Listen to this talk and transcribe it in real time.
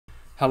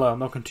Hello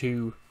and welcome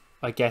to,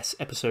 I guess,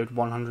 episode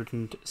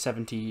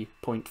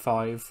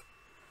 170.5,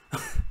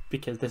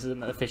 because this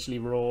isn't officially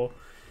Raw.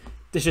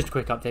 This is just a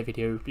quick update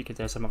video, because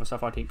there's some other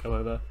stuff I didn't go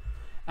over,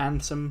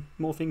 and some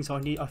more things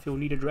I feel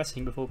need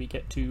addressing before we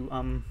get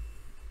to,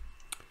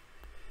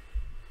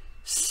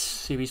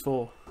 Series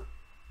 4.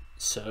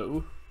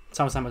 So,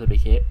 SummerSlam was a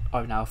big hit.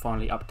 I've now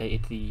finally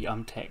updated the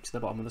text at the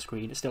bottom of the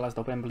screen. It still has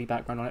the Wembley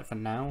background on it for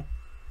now,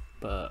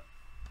 but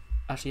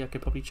actually I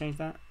could probably change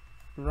that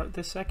right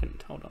this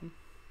second. Hold on.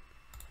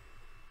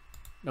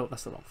 No,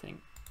 that's the wrong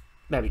thing.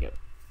 There we go.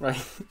 Right.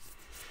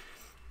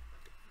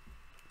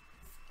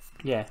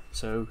 Yeah,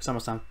 so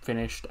SummerSlam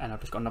finished, and I've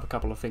just got another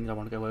couple of things I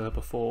want to go over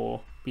before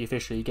we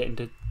officially get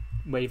into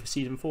Wave of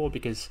Season 4,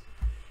 because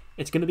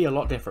it's going to be a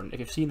lot different. If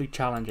you've seen the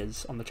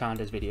challenges on the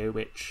challenges video,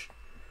 which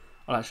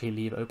I'll actually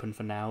leave open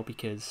for now,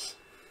 because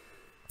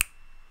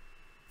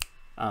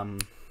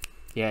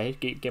yeah,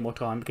 get more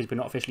time, because we're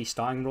not officially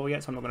starting Raw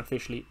yet, so I'm not going to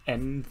officially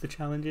end the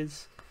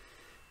challenges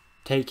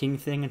taking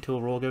thing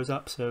until Raw goes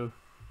up, so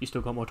you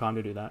still got more time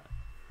to do that.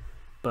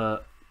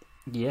 But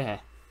yeah,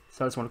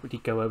 so I just want to quickly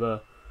go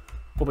over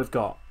what we've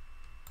got.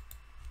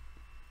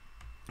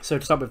 So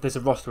to start with, there's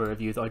a roster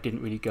review that I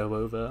didn't really go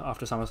over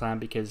after SummerSlam,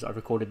 because I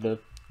recorded the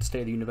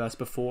State of the Universe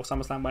before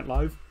SummerSlam went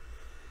live,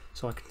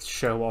 so I can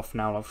show off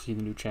now obviously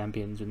the new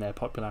champions and their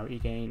popularity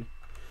gain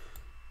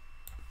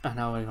and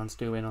how everyone's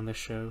doing on this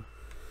show.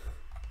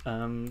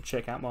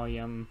 Check out my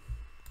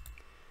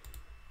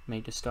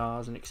Major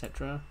Stars and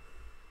etc.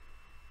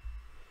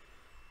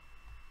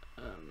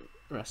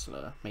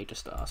 Wrestler Major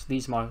Stars.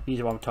 These are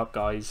our top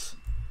guys.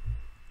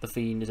 The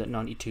Fiend is at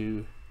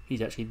 92.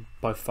 He's actually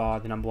by far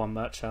the #1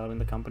 merch seller in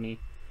the company.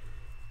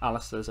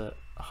 Alistair's at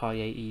high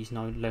 80s,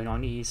 low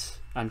 90s.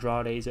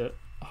 Andrade's at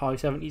high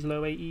 70s,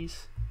 low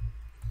 80s.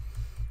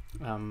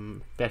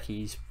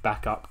 Becky's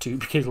back up too,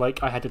 because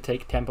like I had to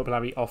take 10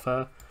 popularity off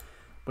her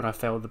when I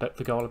failed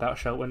the goal about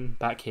Shelton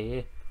back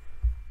here.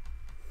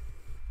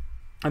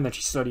 And then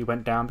she slowly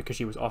went down because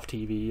she was off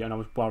TV, and I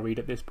was worried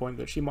at this point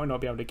that she might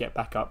not be able to get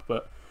back up,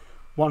 but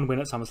one win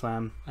at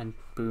SummerSlam, and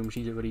boom,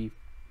 she's already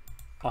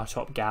our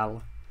top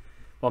gal.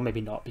 Well, maybe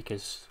not,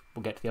 because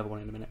we'll get to the other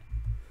one in a minute.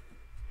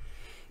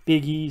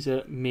 Big E's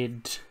at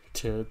mid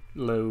to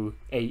low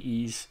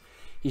 80s.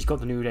 He's got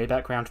the New Day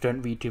background,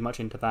 don't read too much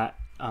into that.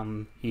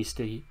 I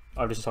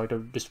decided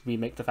to just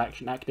remake the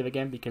faction active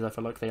again, because I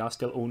feel like they are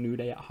still all New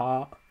Day at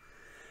heart.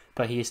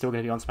 But he is still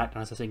going to be on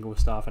SmackDown as a single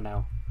star for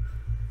now.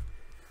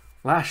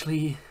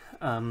 Lashley,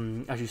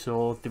 as you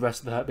saw, the rest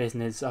of the Hurt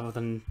Business, other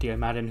than Dio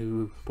Madden,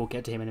 who we'll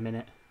get to him in a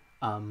minute,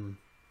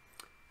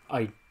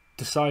 I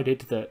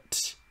decided that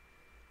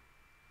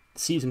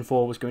Season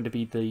 4 was going to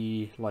be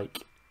the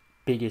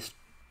biggest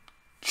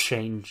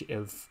change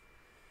of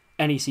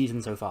any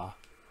season so far.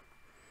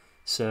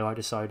 So I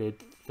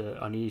decided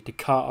that I needed to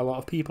cut a lot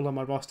of people on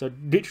my roster,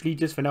 literally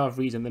just for no other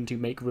reason than to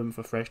make room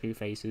for fresh new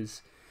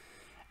faces.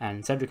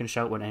 And Cedric and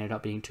Shelton ended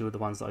up being two of the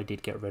ones that I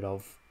did get rid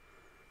of.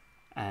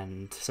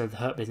 And so the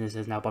Hurt Business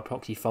is now by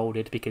proxy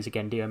folded, because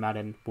again, Dio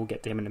Madden, we'll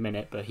get to him in a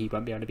minute, but he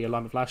won't be able to be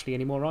aligned with Lashley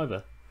anymore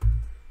either.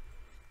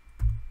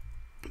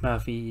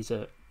 Murphy's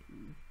at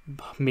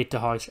mid to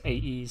high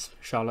 80s,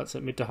 Charlotte's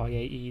at mid to high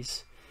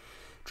 80s,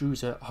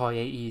 Drew's at high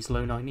 80s,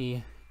 low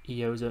 90,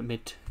 EO's at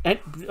mid, a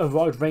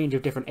wide range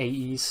of different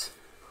 80s.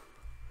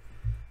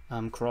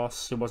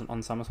 Cross, who wasn't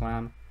on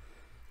SummerSlam.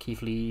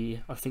 Keith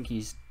Lee, I think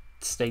he's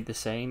stayed the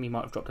same, he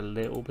might have dropped a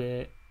little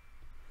bit.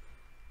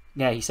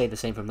 Yeah, he stayed the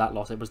same from that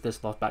loss. It was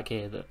this loss back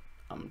here that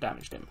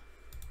damaged him.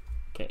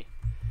 Okay.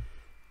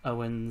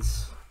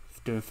 Owens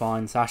doing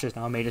fine. Sasha's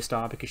now made a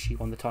star because she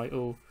won the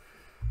title.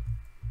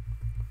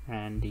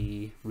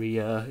 Randy,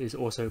 Rhea is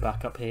also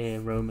back up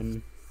here.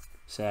 Roman,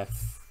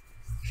 Seth,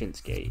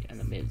 Shinsuke, and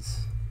The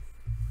Miz.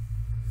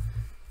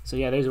 So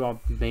yeah, those are our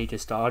major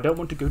stars. I don't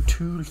want to go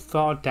too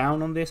far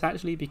down on this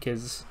actually,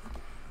 because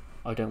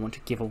I don't want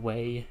to give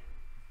away.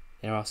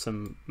 There are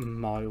some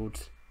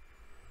mild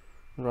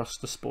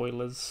roster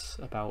spoilers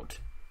about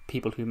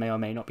people who may or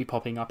may not be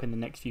popping up in the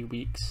next few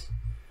weeks.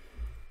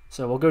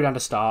 So we'll go down to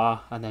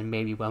star, and then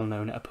maybe well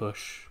known at a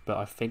push, but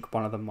I think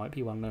one of them might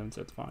be well known,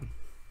 so it's fine.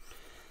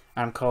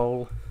 Adam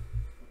Cole,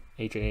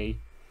 AJ,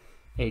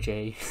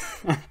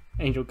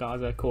 Angel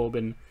Garza,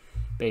 Corbin,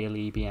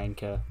 Bayley,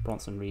 Bianca,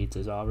 Bronson Reed,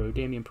 Cesaro,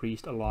 Damian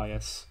Priest,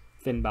 Elias,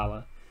 Finn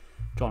Balor,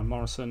 John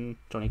Morrison,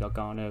 Johnny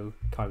Gargano,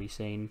 Kairi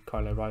Sane,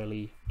 Kyle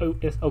O'Reilly.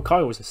 Oh,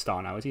 Kyle's a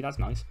star now, is he? That's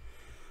nice.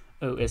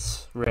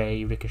 Otis,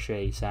 Ray,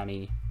 Ricochet,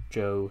 Sammy,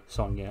 Joe,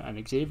 Sonya,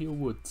 and Xavier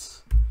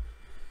Woods.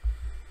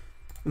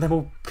 And then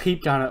we'll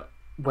peep down at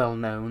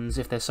well-knowns.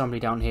 If there's somebody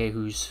down here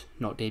who's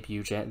not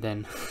debuted yet,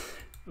 then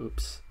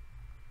oops.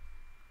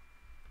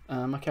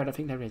 Okay, I don't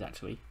think there is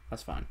actually.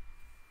 That's fine.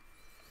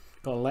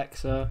 Got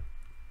Alexa,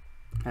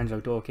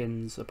 Angelo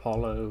Dawkins,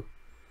 Apollo,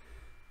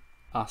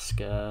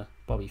 Asuka,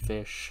 Bobby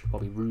Fish,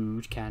 Bobby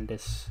Roode,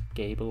 Candice,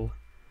 Gable,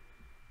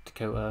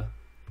 Dakota,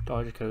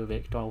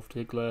 Dijakovic, Dolph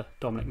Ziggler,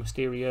 Dominic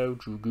Mysterio,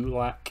 Drew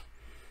Gulak,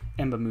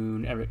 Ember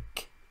Moon,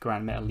 Eric,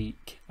 Grand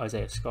Metalik,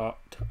 Isaiah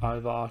Scott,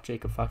 Ivar,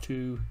 Jacob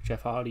Fatu,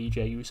 Jeff Hardy,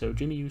 Jey Uso,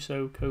 Jimmy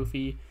Uso,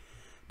 Kofi,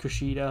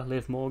 Kushida,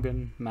 Liv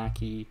Morgan,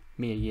 Maki,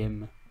 Mia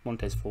Yim,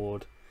 Montez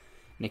Ford,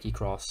 Nikki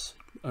Cross,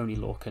 Oney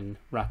Lorcan,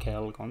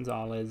 Raquel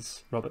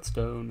Gonzalez, Robert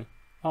Stone,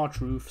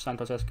 R-Truth,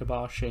 Santos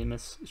Escobar,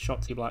 Sheamus,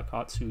 Shotzi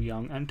Blackheart, Su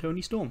Yung, and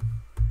Toni Storm.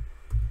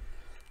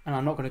 And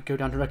I'm not going to go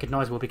down to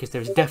recognisable because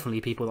there's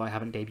definitely people that I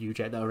haven't debuted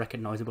yet that are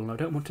recognisable, and I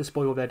don't want to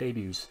spoil their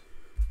debuts.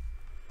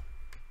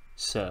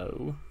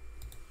 So,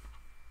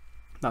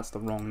 that's the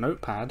wrong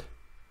notepad.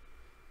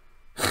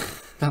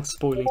 That's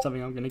spoiling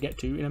something I'm going to get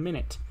to in a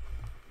minute.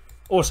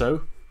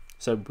 Also,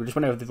 so we just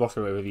went over the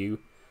roster overview.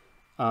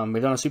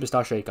 We've done a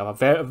Superstar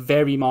Shake-Up, a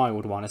very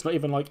mild one. It's not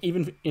even like,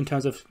 even in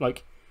terms of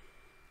like,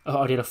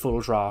 I did a full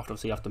draft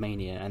obviously after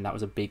Mania, and that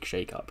was a big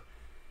shake-up.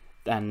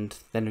 And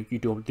then you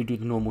do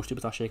the normal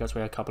Superstar Shake-Ups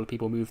where a couple of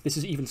people move. This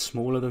is even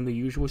smaller than the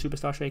usual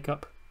Superstar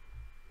Shake-Up.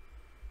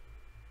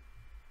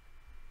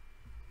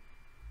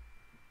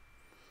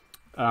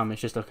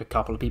 It's just like a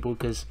couple of people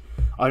because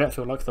I don't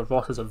feel like the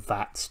rosters are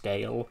that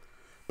stale,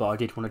 but I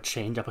did want to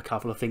change up a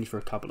couple of things for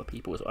a couple of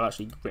people, so I've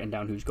actually written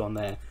down who's gone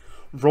there.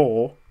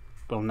 Raw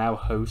will now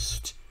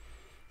host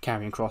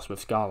Karrion Kross with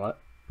Scarlett,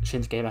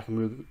 Shinsuke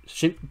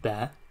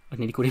Nakamura, I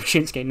need to call him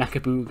Shinsuke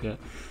Nakamura,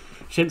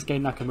 Shinsuke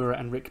Nakamura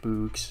and Rick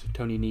Boogs,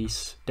 Tony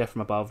Nese, Death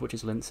from Above, which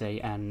is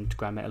Lince, and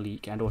Grand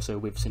Metalik, and also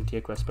with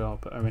Cynthia Crespo, I'll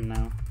put her in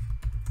now,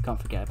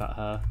 can't forget about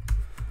her.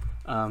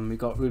 We've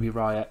got Ruby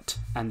Riott,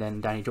 and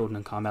then Danny Jordan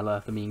and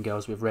Carmella, the Mean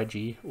Girls with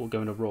Reggie, all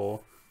going to Raw.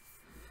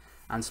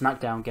 And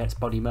SmackDown gets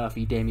Buddy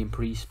Murphy, Damian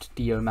Priest,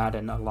 Dio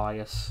Madden,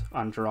 Elias,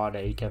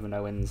 Andrade, Kevin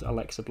Owens,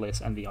 Alexa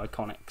Bliss, and the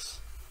Iconics.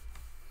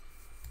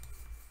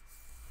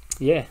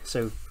 Yeah,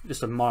 so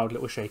just a mild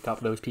little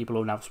shake-up. Those people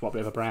all now swapped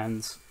over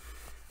brands.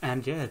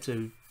 And yeah,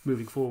 so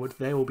moving forward,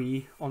 they will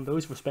be on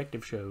those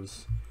respective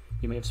shows.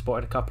 You may have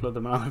spotted a couple of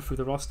them when I went through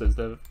the rosters.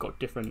 They've got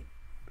different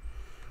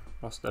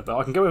roster, but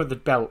I can go over the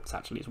belts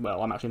actually as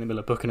well. I'm actually in the middle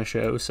of booking a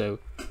show, so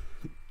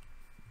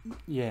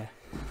yeah.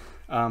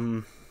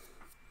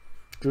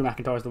 Drew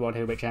McIntyre is the World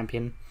Heavyweight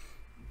Champion.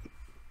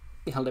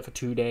 He held it for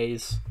 2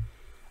 days.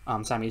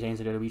 Sami Zayn's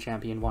the WWE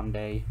Champion 1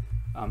 day.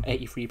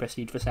 83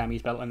 prestige for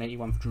Sami's belt and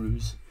 81 for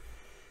Drew's.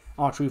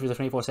 R-Truth is a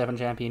 24/7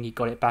 champion. He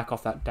got it back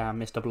off that damn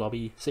Mr.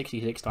 Blobby.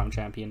 66-time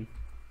champion.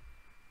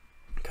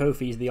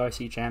 Kofi's the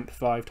IC champ,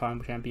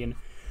 5-time champion.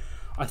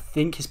 I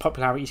think his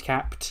popularity's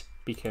capped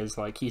because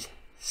like he's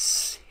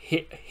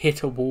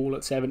hit a wall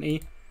at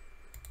 70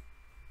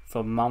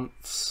 for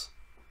months,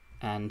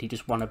 and he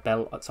just won a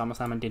belt at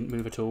SummerSlam and didn't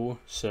move at all,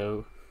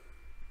 so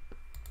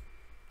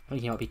I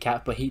think he might be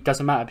capped, but he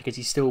doesn't matter because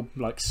he's still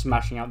like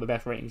smashing out the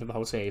best ratings of the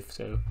whole save.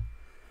 So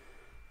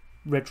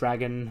Red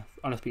Dragon,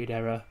 Undisputed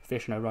Era,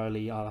 Fish and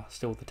O'Reilly are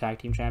still the tag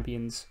team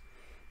champions.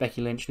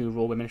 Becky Lynch, new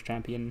Raw Women's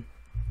Champion.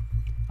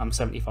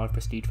 75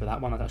 prestige for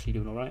that one. That's actually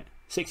doing alright.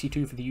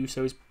 62 for the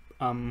Usos.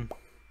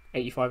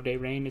 85-day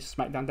reign is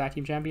SmackDown Tag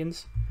Team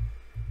Champions.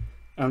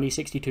 Only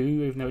 62,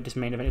 even though it just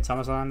main evented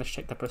SummerSlam. Let's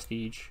check the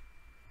prestige.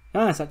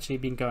 It's actually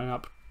been going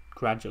up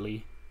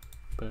gradually,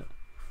 but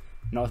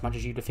not as much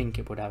as you'd think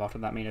it would have after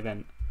that main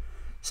event.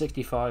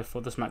 65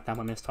 for the SmackDown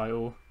Women's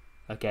title.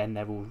 Again,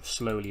 they're all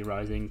slowly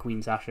rising.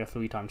 Queen Sasha,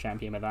 3-time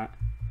champion with that.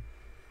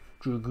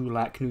 Drew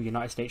Gulak, new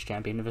United States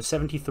champion with a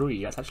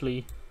 73. That's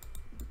actually...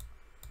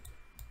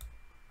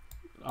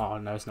 Oh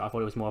no, it's not. I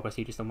thought it was more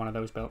prestigious than one of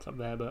those belts up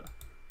there, but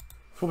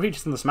probably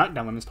just in the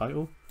SmackDown Women's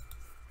title.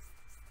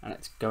 And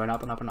it's going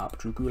up and up and up.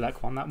 Drew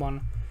Gulak won that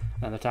one.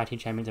 And the tag team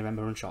champions are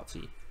Ember and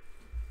Shotzi.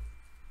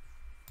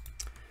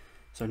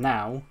 So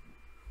now,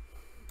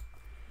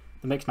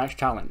 the Mixed Match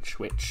Challenge,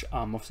 which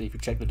obviously if you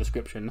check the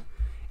description,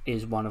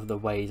 is one of the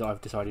ways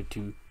I've decided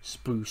to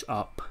spruce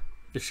up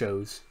the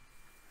shows.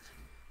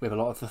 We have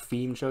a lot of the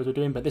themed shows we're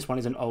doing, but this one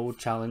is an old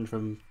challenge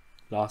from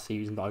last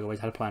season that I always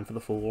had a plan for the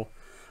fall.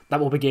 That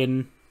will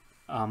begin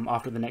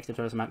after the next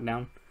episode of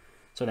SmackDown.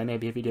 So there may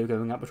be a video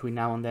going up between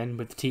now and then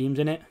with the teams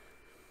in it.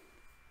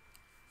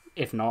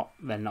 If not,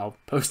 then I'll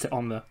post it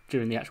on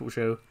during the actual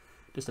show.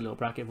 Just a little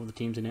bracket with all the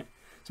teams in it.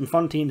 Some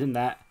fun teams in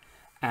that,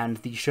 and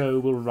the show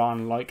will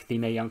run like the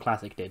Mae Young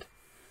Classic did,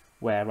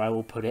 where I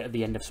will put it at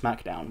the end of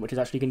SmackDown, which is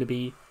actually going to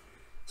be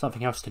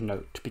something else to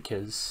note,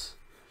 because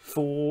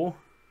for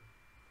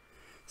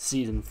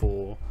Season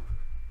 4,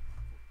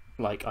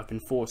 like, I've been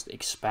forced to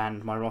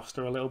expand my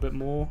roster a little bit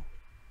more,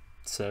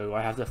 so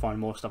I have to find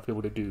more stuff for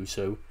people to do,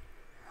 so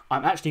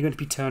I'm actually going to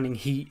be turning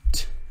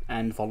Heat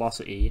and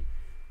Velocity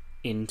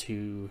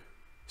into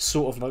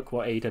sort of like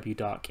what AEW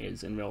Dark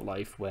is in real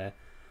life, where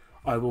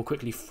I will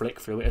quickly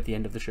flick through it at the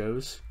end of the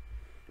shows,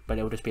 but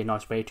it will just be a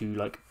nice way to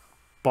like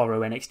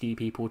borrow NXT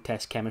people,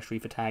 test chemistry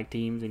for tag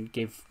teams, and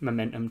give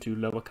momentum to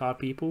lower card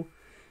people.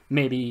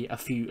 Maybe a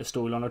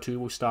storyline or two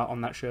will start on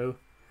that show,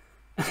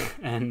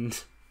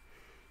 and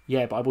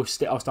yeah, but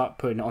I'll start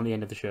putting it on the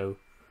end of the show,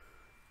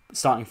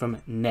 starting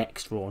from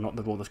next Raw, not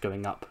the Raw that's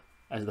going up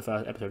as the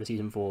first episode of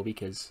Season 4,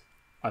 because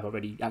I've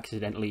already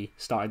accidentally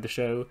started the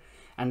show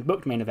and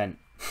booked main event.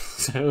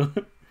 So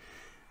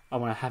I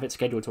want to have it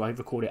scheduled so I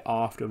record it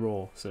after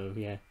Raw. So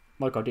yeah,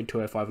 like I did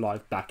 205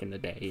 Live back in the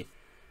day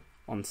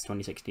on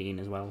 2016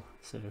 as well.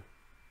 So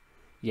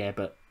yeah,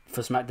 but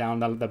for SmackDown,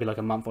 they'll be like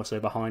a month or so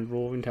behind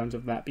Raw in terms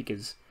of that,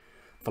 because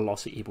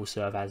Velocity will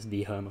serve as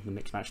the home of the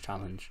Mixed Match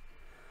Challenge.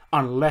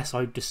 Unless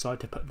I decide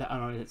to put that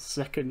on a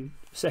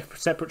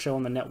separate show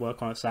on the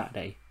network on a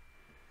Saturday,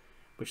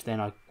 which then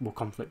I will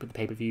conflict with the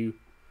pay-per-view.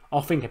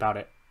 I'll think about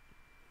it.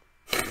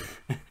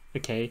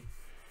 Okay,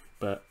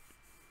 but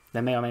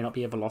there may or may not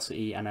be a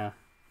Velocity and a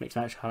Mixed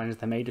Match Challenge.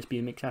 There may just be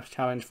a Mixed Match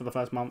Challenge for the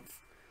first month,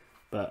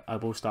 but I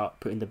will start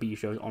putting the B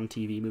shows on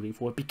TV moving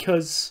forward,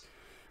 because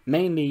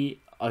mainly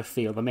I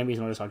feel the main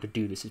reason I decided to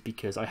do this is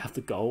because I have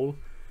the goal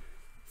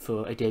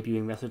for a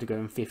debuting wrestler to go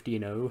in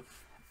 50-0,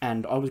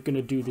 and I was going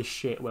to do this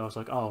shit where I was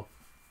like, oh,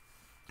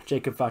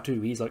 Jacob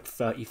Fatu, he's like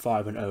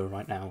 35-0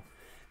 right now,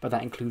 but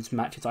that includes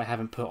matches I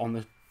haven't put on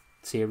the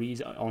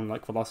series on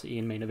like Velocity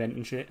and Main Event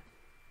and shit.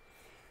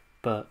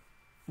 But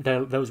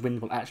those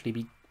wins will actually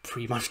be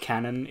pretty much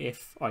canon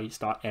if I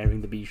start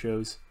airing the B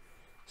shows.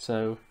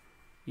 So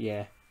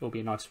yeah, it'll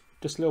be a nice,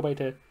 just a little way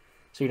to,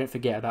 so you don't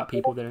forget about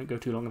people, they don't go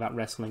too long without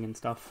wrestling and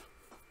stuff.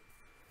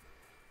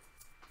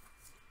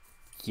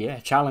 Yeah,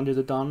 challenges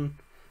are done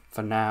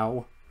for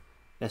now.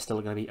 They're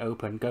still going to be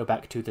open. Go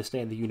back to the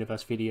State of the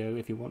Universe video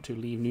if you want to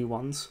leave new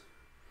ones.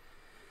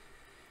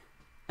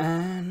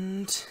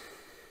 And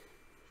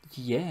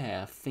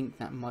yeah, I think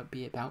that might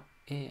be about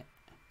it.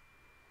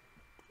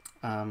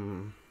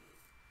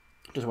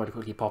 Just wanted to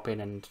quickly pop in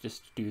and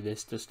just do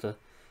this, just to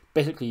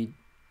basically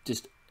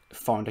just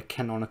find a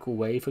canonical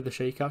way for the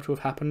shake-up to have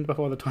happened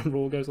before the time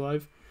Raw goes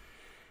live.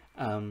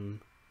 And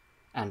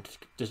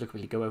just to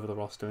quickly go over the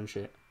roster and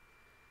shit.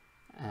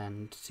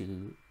 And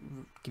to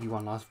give you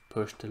one last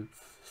push to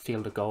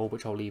field a goal,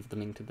 which I'll leave the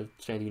link to the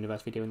State of the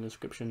Universe video in the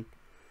description.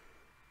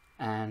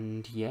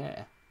 And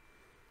yeah.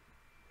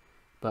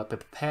 But be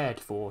prepared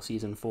for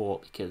Season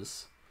 4,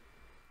 because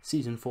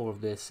Season 4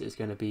 of this is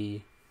going to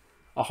be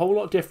a whole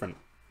lot different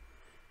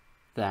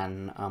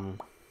than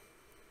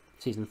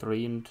Season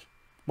 3 and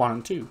 1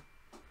 and 2.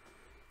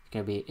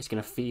 It's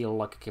going to feel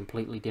like a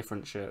completely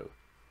different show.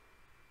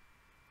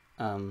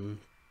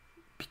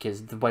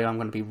 Because the way I'm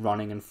going to be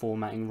running and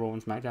formatting Raw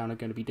and SmackDown are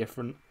going to be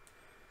different.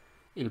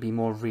 It'll be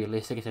more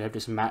realistic instead of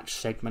just match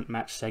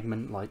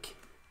segment. Like,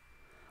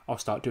 I'll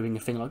start doing a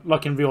thing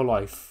like in real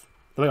life.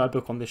 The way I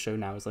book on this show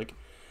now is like,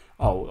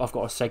 oh, I've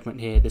got a segment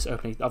here,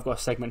 I've got a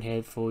segment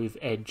here for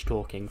Edge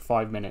talking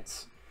 5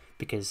 minutes,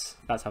 because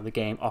that's how the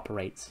game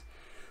operates.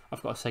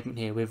 I've got a segment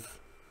here with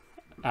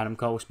Adam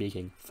Cole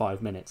speaking,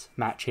 5 minutes.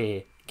 Match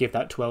here, give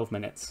that 12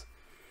 minutes.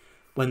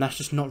 When that's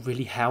just not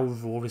really how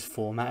Raw is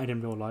formatted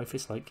in real life.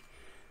 It's like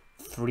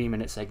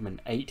 3-minute segment,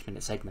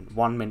 8-minute segment,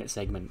 1-minute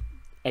segment,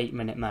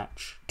 8-minute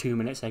match,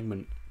 2-minute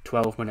segment,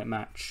 12-minute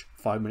match,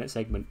 5-minute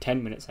segment,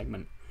 10-minute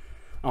segment.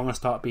 I'm going to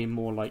start being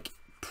more like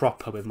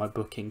proper with my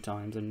booking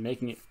times and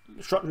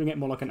structuring it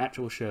more like an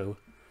actual show.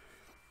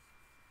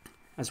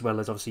 As well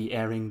as obviously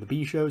airing the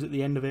B shows at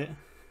the end of it.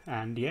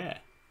 And yeah.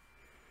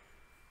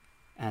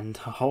 And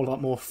a whole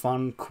lot more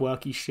fun,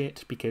 quirky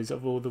shit, because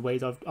of all the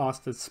ways I've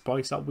asked to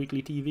spice up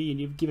weekly TV, and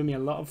you've given me a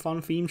lot of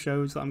fun theme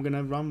shows that I'm going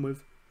to run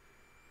with.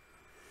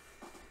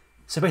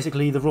 So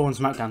basically, the Raw and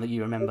SmackDown that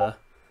you remember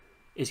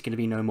is going to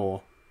be no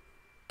more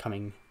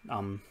coming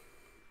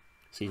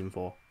Season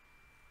 4.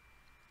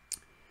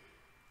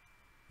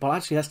 Well,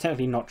 actually, that's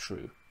technically not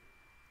true.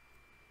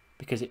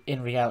 Because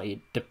in reality, it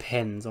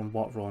depends on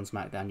what Raw and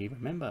SmackDown you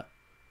remember.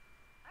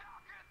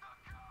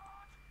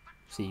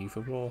 See you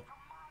for Raw.